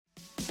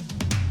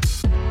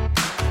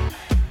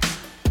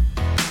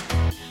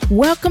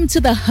Welcome to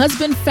the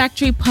Husband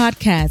Factory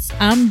Podcast.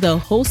 I'm the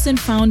host and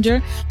founder,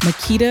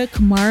 Makita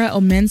Kamara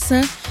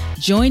Omensa.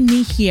 Join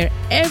me here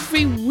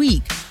every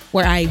week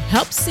where I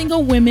help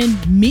single women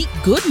meet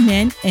good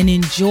men and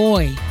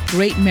enjoy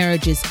great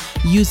marriages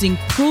using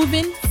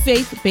proven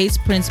faith-based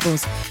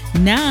principles.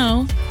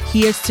 Now,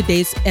 here's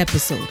today's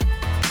episode.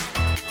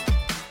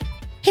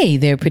 Hey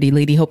there, pretty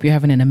lady. Hope you're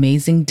having an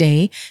amazing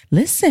day.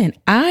 Listen,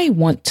 I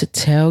want to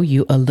tell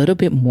you a little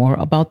bit more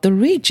about the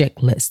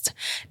reject list.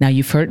 Now,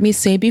 you've heard me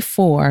say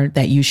before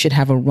that you should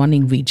have a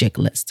running reject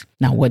list.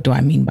 Now, what do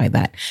I mean by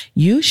that?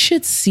 You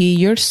should see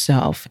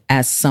yourself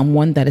as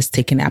someone that is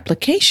taking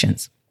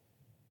applications.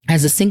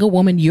 As a single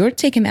woman, you're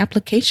taking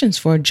applications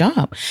for a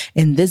job.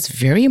 And this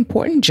very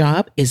important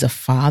job is a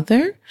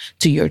father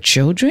to your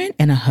children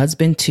and a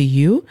husband to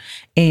you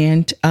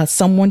and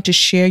someone to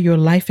share your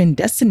life and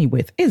destiny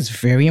with. Is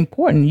very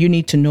important. You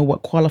need to know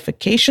what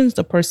qualifications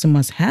the person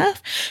must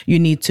have. You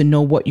need to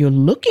know what you're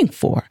looking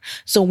for.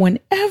 So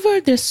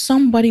whenever there's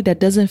somebody that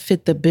doesn't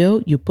fit the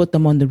bill, you put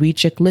them on the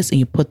reject list and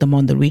you put them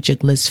on the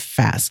reject list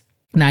fast.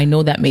 Now, I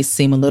know that may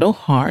seem a little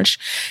harsh,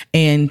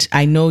 and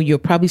I know you're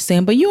probably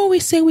saying, but you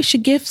always say we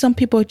should give some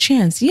people a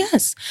chance.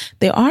 Yes,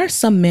 there are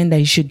some men that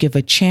you should give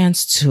a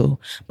chance to,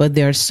 but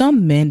there are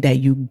some men that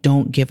you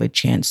don't give a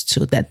chance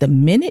to, that the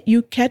minute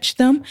you catch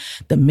them,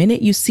 the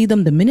minute you see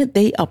them, the minute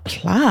they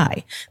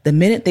apply, the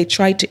minute they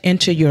try to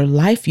enter your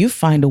life, you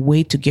find a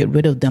way to get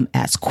rid of them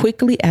as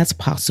quickly as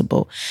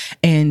possible.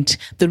 And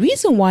the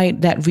reason why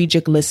that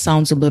reject list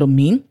sounds a little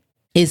mean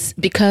is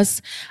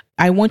because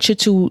I want you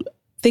to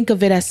think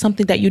of it as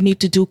something that you need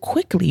to do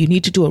quickly. You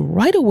need to do it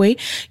right away.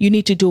 You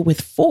need to do it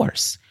with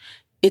force.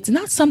 It's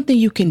not something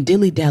you can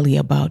dilly-dally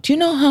about. You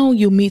know how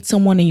you meet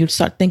someone and you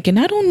start thinking,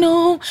 I don't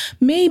know,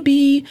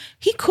 maybe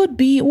he could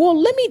be,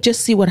 well, let me just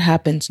see what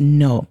happens.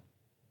 No,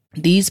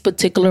 these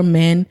particular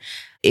men,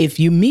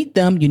 if you meet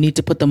them, you need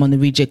to put them on the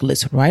reject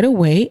list right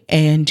away,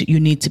 and you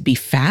need to be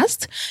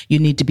fast. You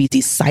need to be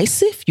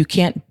decisive. You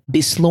can't be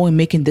slow in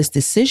making this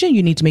decision.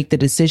 You need to make the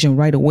decision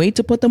right away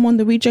to put them on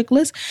the reject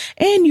list,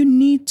 and you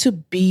need to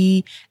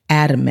be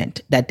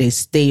adamant that they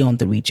stay on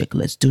the reject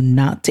list. Do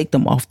not take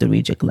them off the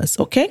reject list,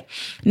 okay?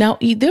 Now,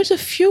 there's a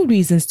few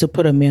reasons to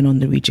put a man on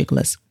the reject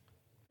list.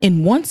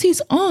 And once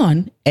he's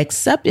on,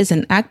 accept is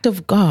an act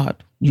of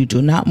God. You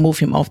do not move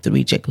him off the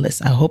reject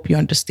list. I hope you're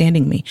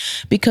understanding me.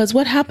 Because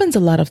what happens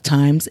a lot of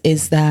times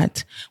is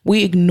that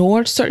we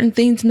ignore certain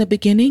things in the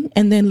beginning,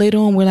 and then later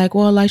on we're like,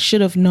 well, I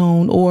should have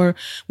known, or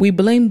we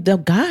blame the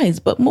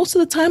guys. But most of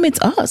the time it's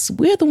us.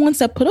 We're the ones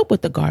that put up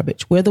with the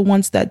garbage. We're the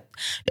ones that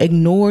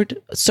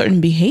ignored certain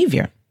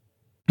behavior.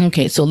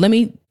 Okay, so let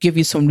me give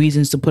you some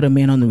reasons to put a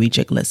man on the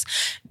reject list.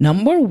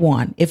 Number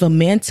one, if a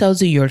man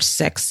tells you you're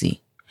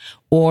sexy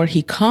or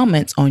he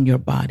comments on your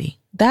body,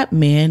 that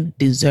man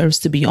deserves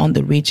to be on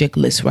the reject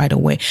list right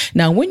away.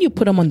 Now, when you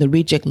put him on the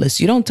reject list,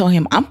 you don't tell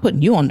him, I'm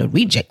putting you on the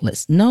reject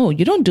list. No,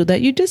 you don't do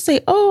that. You just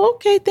say, oh,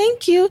 okay,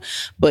 thank you.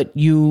 But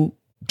you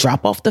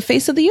drop off the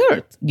face of the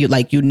earth.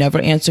 You never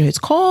answer his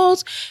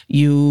calls.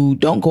 You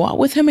don't go out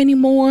with him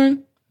anymore.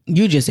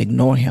 You just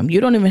ignore him.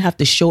 You don't even have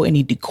to show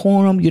any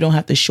decorum. You don't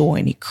have to show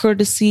any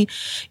courtesy.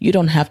 You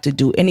don't have to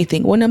do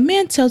anything. When a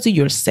man tells you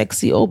you're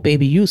sexy, oh,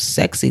 baby, you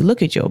sexy.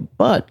 Look at your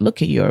butt.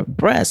 Look at your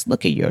breast.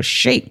 Look at your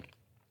shape.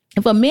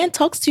 If a man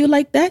talks to you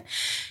like that,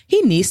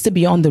 he needs to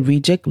be on the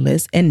reject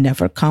list and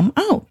never come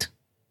out.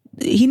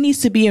 He needs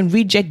to be in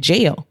reject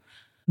jail.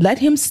 Let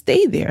him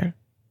stay there.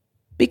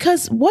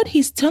 Because what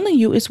he's telling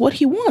you is what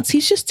he wants.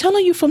 He's just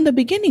telling you from the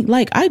beginning,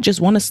 like, I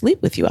just want to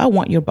sleep with you. I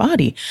want your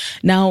body.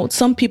 Now,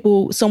 some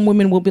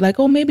women will be like,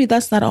 oh, maybe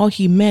that's not all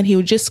he meant. He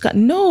just got,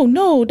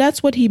 no,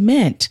 that's what he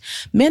meant.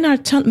 Men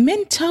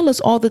tell us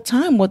all the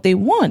time what they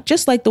want.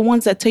 Just like the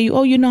ones that tell you,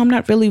 oh, I'm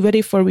not really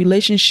ready for a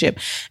relationship.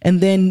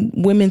 And then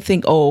women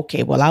think, oh,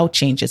 okay, well, I'll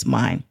change his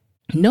mind.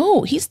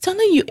 No, he's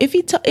telling you,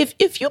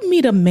 if you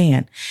meet a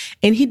man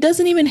and he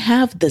doesn't even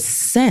have the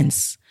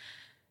sense,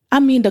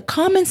 the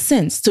common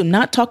sense to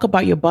not talk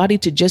about your body,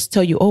 to just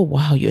tell you, oh,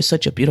 wow, you're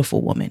such a beautiful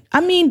woman.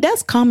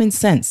 That's common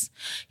sense.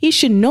 He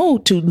should know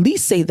to at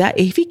least say that.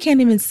 If he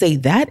can't even say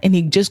that and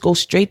he just goes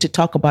straight to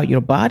talk about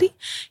your body,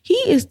 he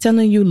is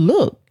telling you,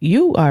 look,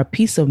 you are a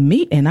piece of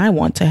meat and I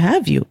want to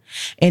have you.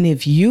 And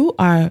if you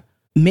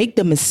make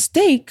the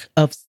mistake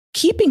of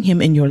keeping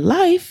him in your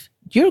life,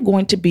 you're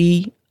going to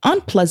be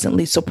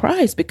unpleasantly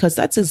surprised, because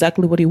that's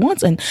exactly what he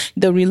wants. And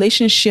the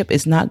relationship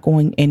is not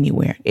going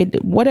anywhere.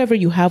 Whatever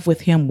you have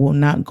with him will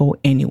not go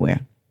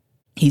anywhere.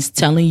 He's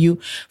telling you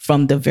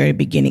from the very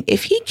beginning.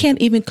 If he can't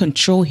even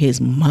control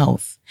his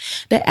mouth,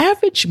 the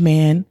average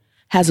man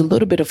has a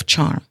little bit of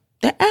charm.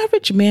 The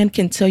average man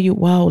can tell you,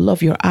 wow,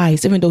 love your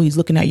eyes, even though he's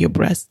looking at your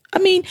breast.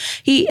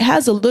 He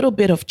has a little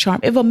bit of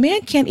charm. If a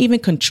man can't even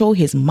control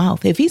his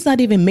mouth, if he's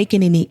not even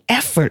making any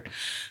effort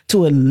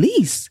to at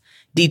least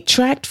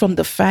detract from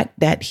the fact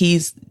that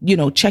he's,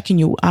 checking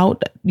you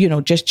out,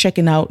 just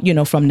checking out,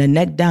 from the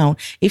neck down.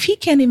 If he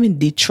can't even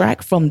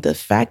detract from the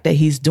fact that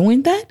he's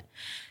doing that,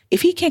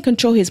 If he can't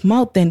control his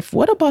mouth, then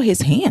what about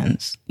his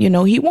hands?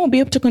 He won't be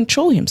able to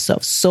control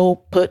himself. So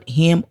put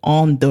him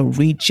on the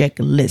reject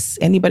list.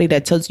 Anybody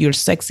that tells you you're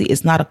sexy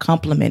is not a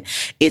compliment.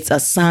 It's a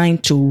sign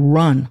to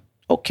run.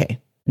 Okay,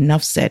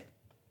 enough said.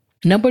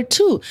 Number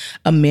 2,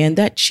 a man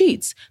that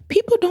cheats.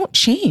 People don't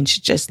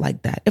change just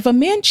like that. If a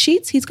man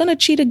cheats, he's going to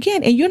cheat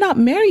again, and you're not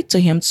married to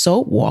him, so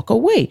walk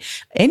away.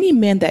 Any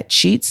man that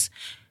cheats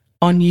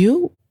on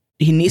you,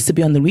 he needs to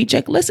be on the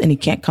reject list and he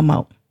can't come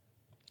out.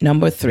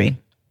 Number 3,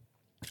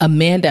 a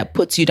man that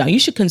puts you down. You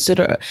should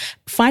consider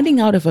finding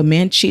out if a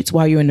man cheats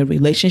while you're in a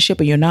relationship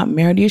and you're not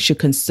married. You should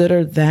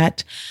consider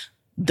that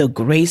the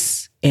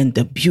grace and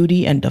the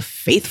beauty and the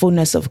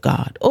faithfulness of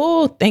God.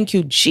 Oh, thank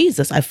you,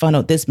 Jesus. I found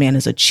out this man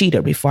is a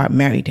cheater before I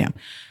married him.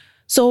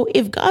 So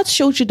if God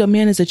showed you the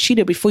man is a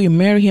cheater before you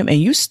marry him and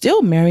you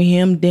still marry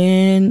him,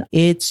 then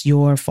it's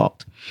your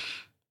fault.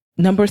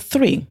 Number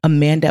 3, a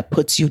man that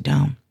puts you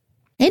down.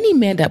 Any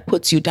man that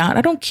puts you down,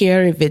 I don't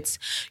care if it's,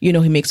 he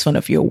makes fun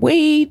of your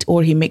weight,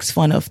 or he makes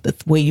fun of the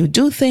way you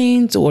do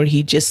things, or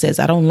he just says,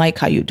 I don't like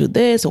how you do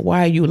this, or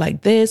why are you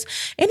like this?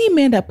 Any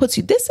man that puts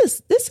you,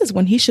 this is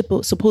when he should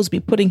supposed to be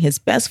putting his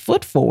best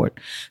foot forward.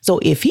 So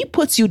if he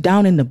puts you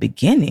down in the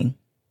beginning,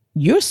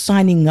 you're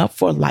signing up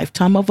for a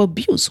lifetime of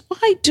abuse.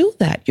 Why do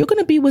that? You're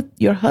going to be with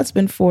your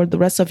husband for the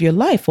rest of your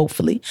life,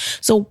 hopefully.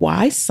 So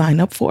why sign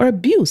up for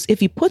abuse? If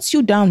he puts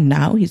you down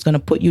now, he's going to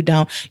put you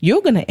down.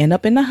 You're going to end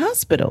up in the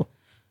hospital.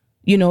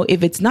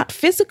 If it's not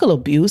physical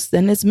abuse,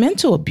 then it's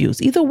mental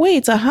abuse. Either way,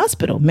 it's a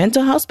hospital,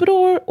 mental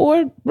hospital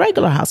or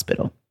regular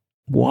hospital.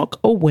 Walk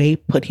away,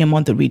 put him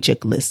on the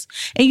reject list.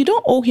 And you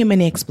don't owe him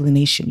any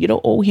explanation. You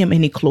don't owe him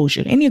any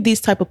closure. Any of these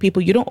type of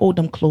people, you don't owe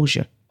them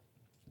closure.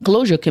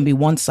 Closure can be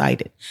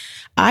one-sided.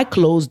 I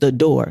closed the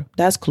door.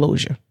 That's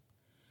closure.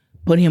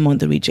 Put him on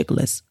the reject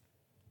list.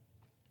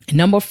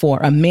 Number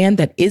 4, a man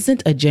that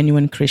isn't a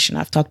genuine Christian.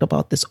 I've talked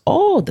about this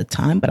all the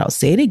time, but I'll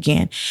say it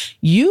again.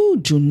 You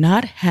do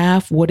not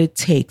have what it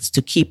takes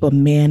to keep a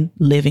man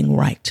living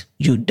right.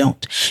 You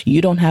don't.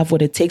 You don't have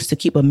what it takes to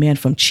keep a man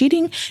from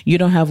cheating. You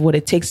don't have what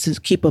it takes to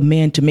keep a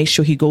man to make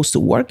sure he goes to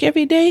work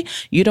every day.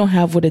 You don't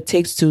have what it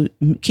takes to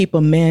keep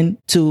a man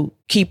to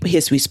keep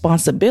his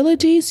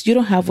responsibilities. You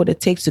don't have what it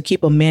takes to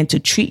keep a man to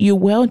treat you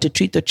well and to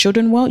treat the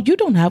children well. You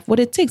don't have what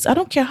it takes. I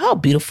don't care how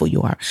beautiful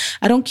you are.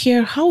 I don't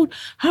care how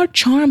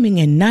charming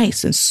and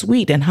nice and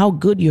sweet and how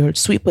good your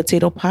sweet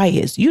potato pie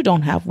is. You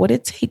don't have what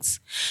it takes.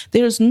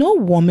 There's no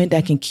woman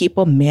that can keep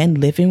a man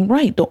living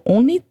right. The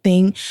only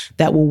thing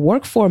that will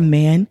work for a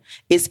man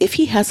is if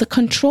he has a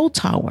control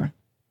tower.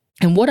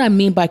 And what I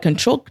mean by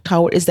control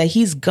tower is that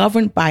he's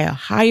governed by a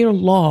higher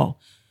law.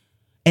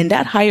 And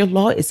that higher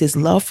law is his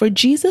love for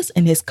Jesus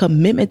and his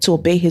commitment to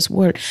obey his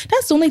word.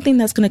 That's the only thing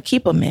that's going to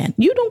keep a man.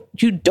 You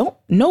don't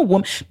know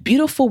women.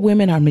 Beautiful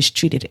women are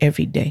mistreated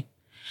every day.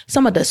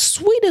 Some of the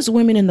sweetest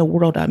women in the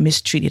world are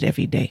mistreated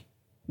every day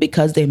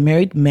because they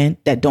married men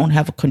that don't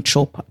have a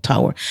control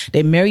tower.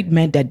 They married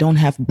men that don't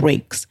have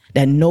breaks,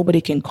 that nobody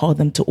can call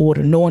them to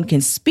order. No one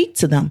can speak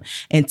to them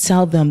and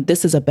tell them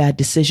this is a bad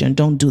decision.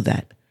 Don't do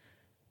that.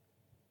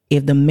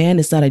 If the man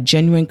is not a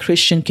genuine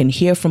Christian, can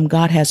hear from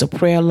God, has a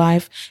prayer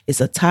life, is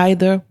a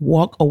tither,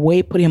 walk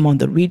away, put him on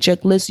the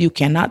reject list. You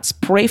cannot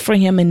pray for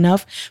him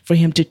enough for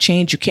him to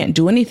change. You can't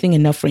do anything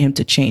enough for him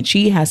to change.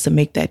 He has to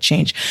make that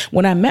change.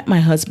 When I met my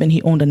husband,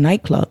 he owned a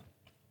nightclub.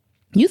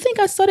 You think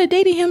I started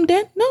dating him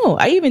then? No,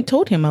 I even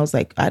told him, I was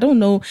like, I don't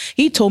know.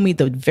 He told me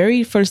the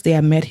very first day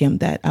I met him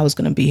that I was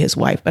going to be his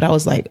wife. But I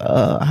was like,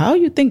 how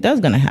you think that's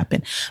going to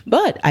happen?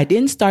 But I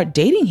didn't start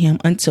dating him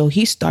until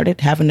he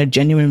started having a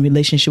genuine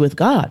relationship with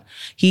God.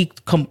 He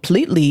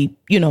completely,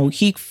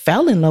 he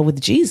fell in love with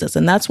Jesus.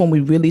 And that's when we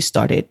really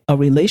started a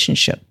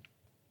relationship.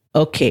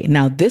 Okay,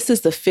 now this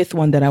is the 5th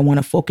one that I want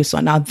to focus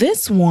on. Now,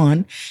 this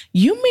one,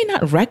 you may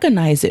not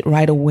recognize it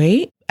right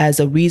away as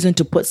a reason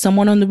to put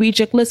someone on the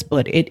reject list,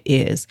 but it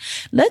is.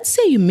 Let's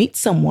say you meet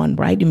someone,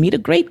 right? You meet a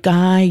great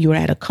guy, you're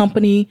at a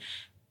company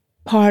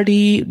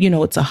party,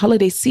 it's a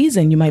holiday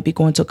season. You might be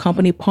going to a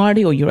company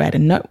party, or you're at a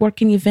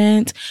networking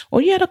event,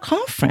 or you're at a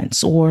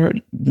conference, or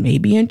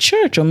maybe in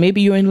church, or maybe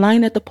you're in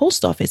line at the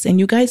post office and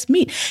you guys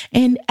meet.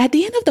 And at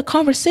the end of the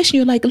conversation,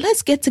 you're like,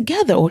 let's get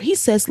together. Or he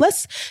says,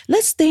 let's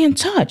stay in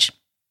touch.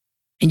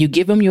 And you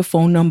give him your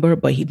phone number,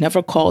 but he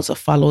never calls or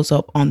follows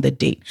up on the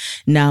date.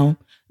 Now,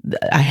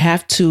 I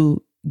have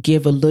to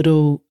give a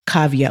little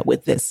caveat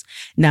with this.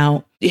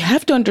 Now, you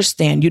have to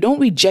understand, you don't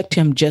reject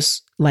him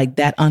just like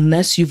that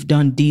unless you've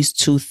done these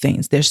 2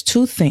 things. There's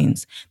 2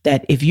 things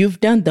that if you've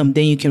done them,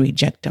 then you can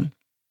reject them.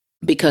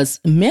 Because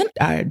men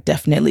are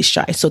definitely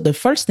shy. So the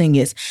first thing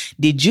is,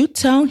 did you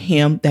tell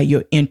him that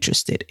you're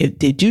interested?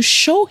 Did you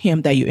show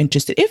him that you're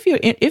interested?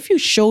 If you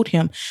showed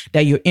him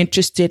that you're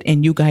interested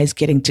in you guys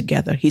getting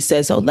together, he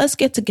says, oh, let's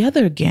get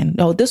together again.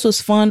 Oh, this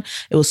was fun.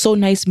 It was so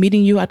nice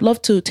meeting you. I'd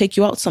love to take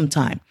you out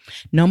sometime.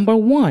 Number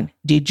 1,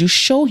 did you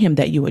show him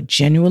that you were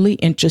genuinely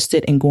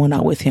interested in going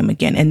out with him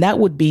again? And that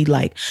would be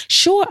like,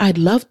 sure, I'd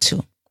love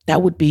to.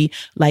 That would be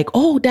like,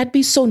 oh, that'd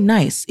be so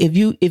nice. If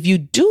you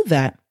do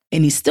that,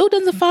 and he still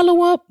doesn't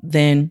follow up,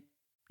 then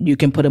you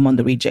can put him on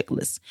the reject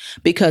list.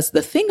 Because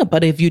the thing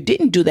about it, if you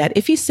didn't do that,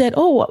 if he said,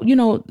 oh,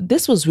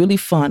 this was really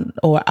fun,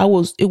 or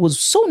it was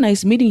so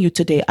nice meeting you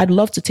today, I'd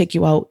love to take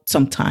you out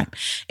sometime.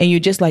 And you're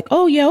just like,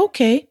 oh yeah,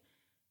 okay.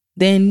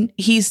 Then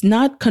he's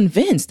not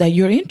convinced that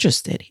you're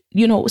interested.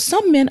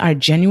 Some men are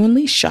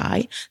genuinely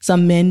shy.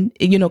 Some men,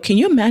 can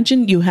you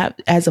imagine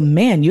as a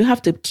man, you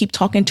have to keep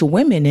talking to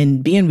women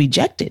and being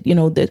rejected.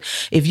 That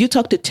if you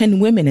talk to 10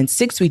 women and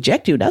 6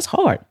 reject you, that's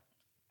hard.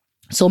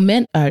 So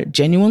men are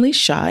genuinely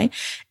shy,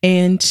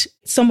 and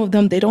some of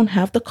them, they don't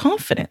have the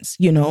confidence,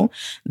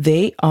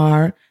 they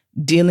are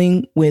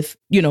dealing with,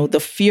 the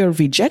fear of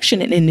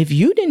rejection. And if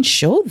you didn't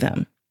show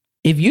them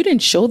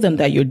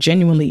that you're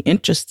genuinely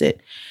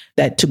interested,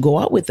 that to go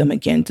out with them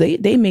again,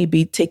 they may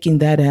be taking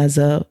that as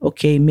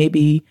okay,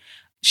 maybe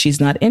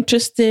she's not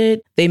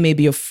interested. They may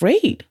be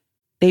afraid.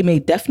 They may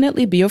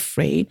definitely be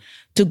afraid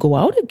to go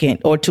out again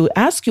or to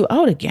ask you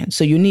out again.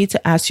 So you need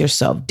to ask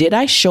yourself, did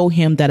I show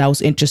him that I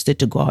was interested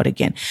to go out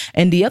again?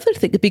 And the other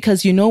thing,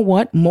 because you know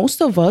what?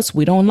 Most of us,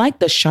 we don't like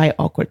the shy,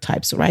 awkward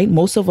types, right?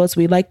 Most of us,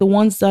 we like the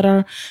ones that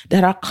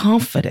are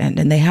confident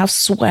and they have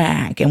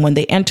swag. And when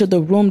they enter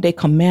the room, they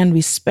command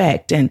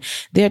respect and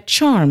they're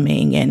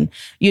charming. And,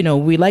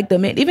 we like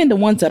them, even the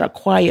ones that are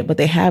quiet, but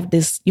they have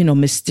this,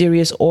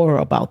 mysterious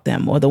aura about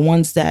them, or the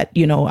ones that,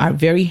 are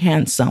very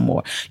handsome,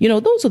 or,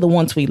 those are the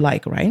ones we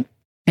like, right?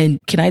 And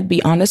can I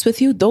be honest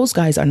with you? Those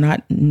guys are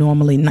not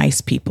normally nice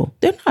people.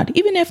 They're not.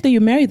 Even after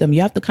you marry them,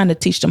 you have to kind of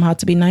teach them how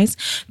to be nice.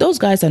 Those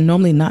guys are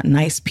normally not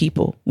nice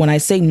people. When I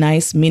say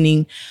nice,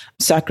 meaning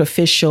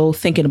sacrificial,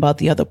 thinking about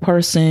the other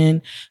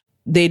person,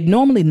 they're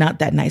normally not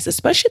that nice,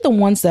 especially the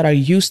ones that are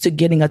used to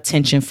getting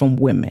attention from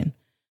women.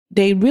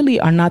 They really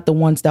are not the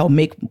ones that will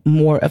make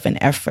more of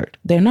an effort.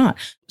 They're not.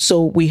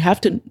 So we have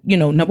to,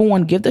 number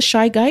one, give the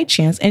shy guy a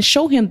chance and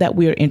show him that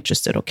we are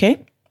interested,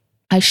 okay?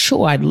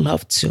 I'd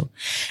love to.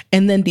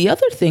 And then the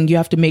other thing you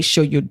have to make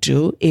sure you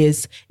do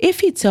is if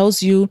he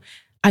tells you,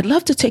 I'd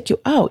love to take you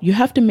out, you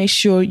have to make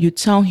sure you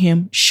tell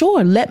him,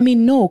 sure, let me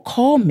know,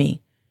 call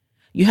me.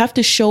 You have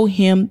to show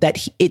him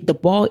that the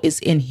ball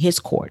is in his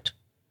court.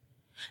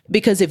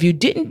 Because if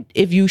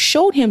you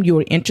showed him you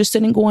were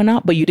interested in going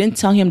out, but you didn't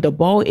tell him the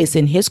ball is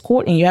in his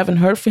court and you haven't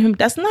heard from him,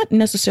 that's not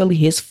necessarily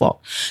his fault.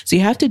 So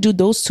you have to do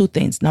those 2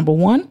 things. Number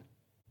 1,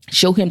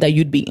 show him that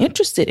you'd be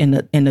interested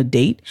in a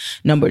date.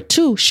 Number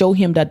 2, show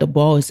him that the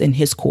ball is in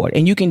his court.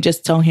 And you can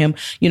just tell him,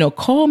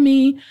 call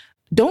me.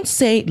 Don't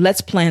say,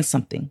 let's plan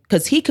something,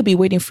 because he could be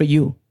waiting for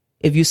you.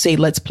 If you say,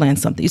 let's plan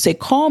something, you say,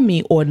 call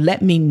me or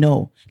let me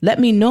know. Let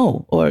me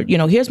know. Or,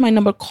 here's my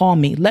number. Call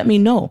me. Let me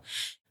know.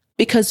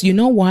 Because you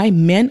know why?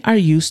 Men are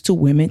used to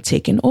women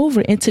taking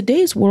over. In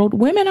today's world,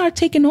 women are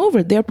taking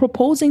over. They're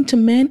proposing to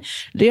men.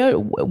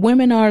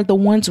 Women are the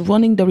ones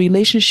running the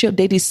relationship.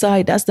 They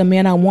decide that's the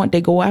man I want.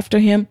 They go after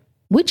him,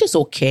 which is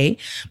okay.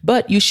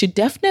 But you should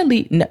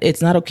definitely,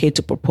 it's not okay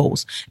to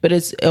propose, but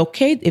it's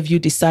okay if you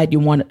decide you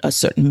want a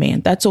certain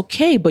man. That's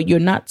okay. But you're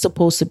not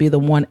supposed to be the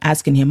one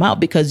asking him out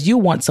because you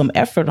want some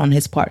effort on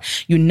his part.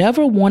 You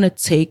never want to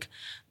take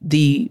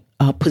the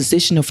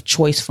position of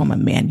choice from a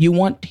man. You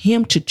want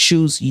him to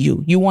choose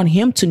you. You want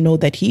him to know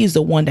that he is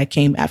the one that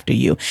came after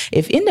you.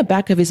 If in the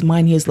back of his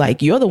mind, he's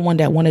like, you're the one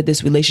that wanted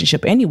this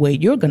relationship anyway,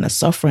 you're going to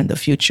suffer in the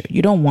future.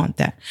 You don't want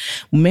that.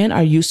 Men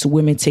are used to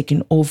women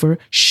taking over.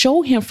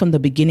 Show him from the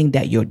beginning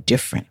that you're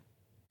different.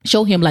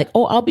 Show him like,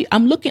 oh,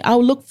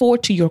 I'll look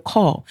forward to your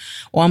call,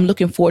 or I'm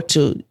looking forward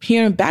to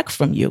hearing back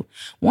from you.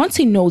 Once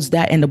he knows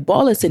that and the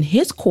ball is in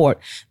his court,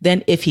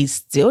 then if he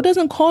still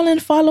doesn't call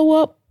and follow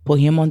up, put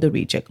him on the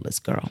reject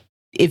list, girl.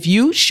 If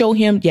you show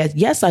him,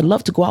 yes, I'd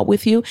love to go out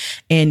with you,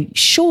 and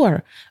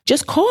sure,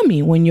 just call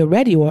me when you're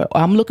ready, or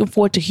I'm looking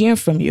forward to hearing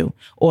from you,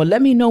 or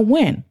let me know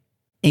when.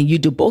 And you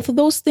do both of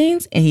those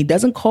things and he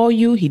doesn't call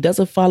you, he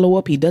doesn't follow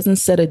up, he doesn't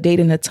set a date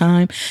and a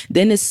time,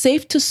 then it's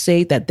safe to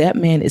say that that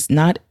man is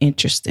not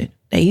interested.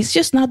 He's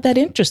just not that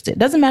interested.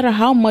 Doesn't matter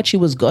how much he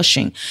was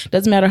gushing.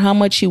 Doesn't matter how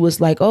much he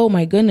was like, oh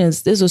my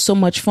goodness, this was so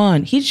much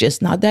fun. He's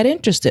just not that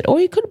interested. Or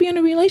he could be in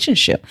a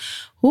relationship.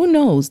 Who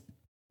knows?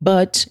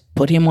 But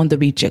put him on the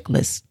reject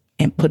list,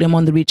 and put him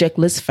on the reject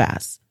list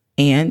fast,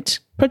 and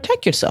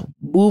protect yourself.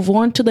 Move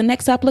on to the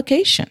next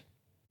application.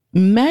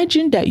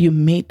 Imagine that you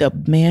made the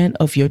man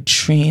of your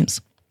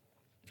dreams,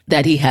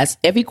 that he has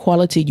every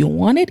quality you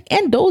wanted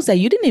and those that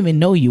you didn't even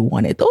know you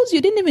wanted, those you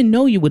didn't even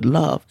know you would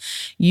love.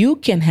 You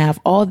can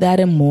have all that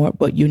and more,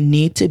 but you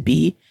need to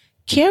be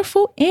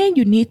careful and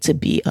you need to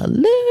be a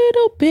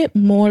little bit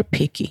more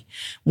picky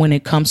when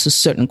it comes to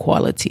certain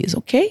qualities.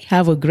 Okay.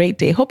 Have a great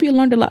day. Hope you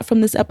learned a lot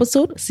from this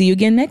episode. See you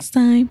again next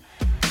time.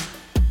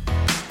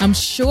 I'm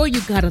sure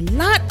you got a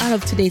lot out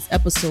of today's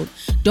episode.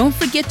 Don't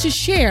forget to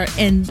share.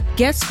 And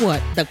guess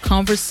what? The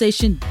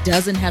conversation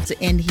doesn't have to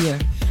end here.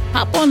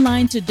 Hop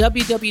online to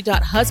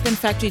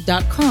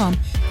www.husbandfactory.com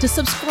to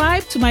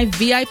subscribe to my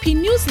VIP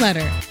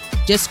newsletter.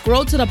 Just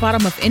scroll to the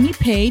bottom of any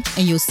page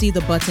and you'll see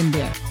the button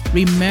there.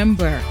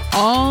 Remember,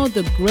 all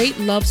the great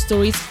love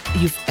stories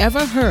you've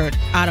ever heard,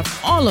 out of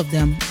all of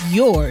them,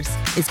 yours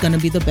is going to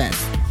be the best.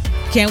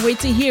 Can't wait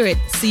to hear it.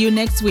 See you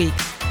next week.